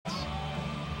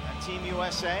Team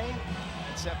USA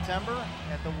in September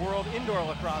at the World Indoor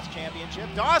Lacrosse Championship.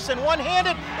 Dawson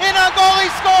one-handed in a goal, he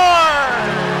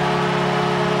scored!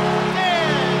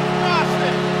 Dan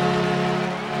Dawson!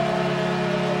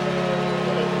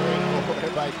 What a great goal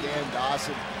there by Dan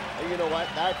Dawson. And you know what?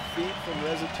 That feed from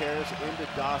Reseteris into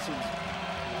Dawson's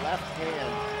left hand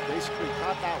basically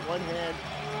caught that one hand,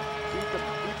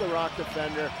 beat the rock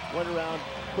defender, went around,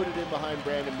 put it in behind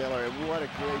Brandon Miller, and what a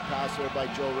great pass there by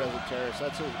Joe Reseteris.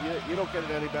 You don't get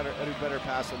any better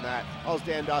pass than that. All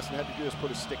Dan Dawson had to do is put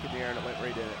a stick in the air and it went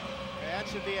right in it. That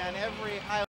should be on every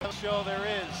highlight show there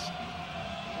is.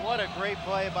 What a great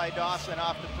play by Dawson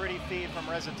off the pretty feed from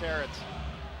Reseteris.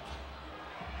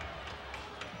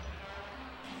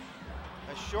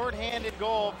 A short-handed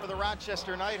goal for the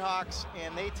Rochester Knighthawks,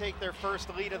 and they take their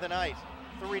first lead of the night,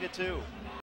 3-2.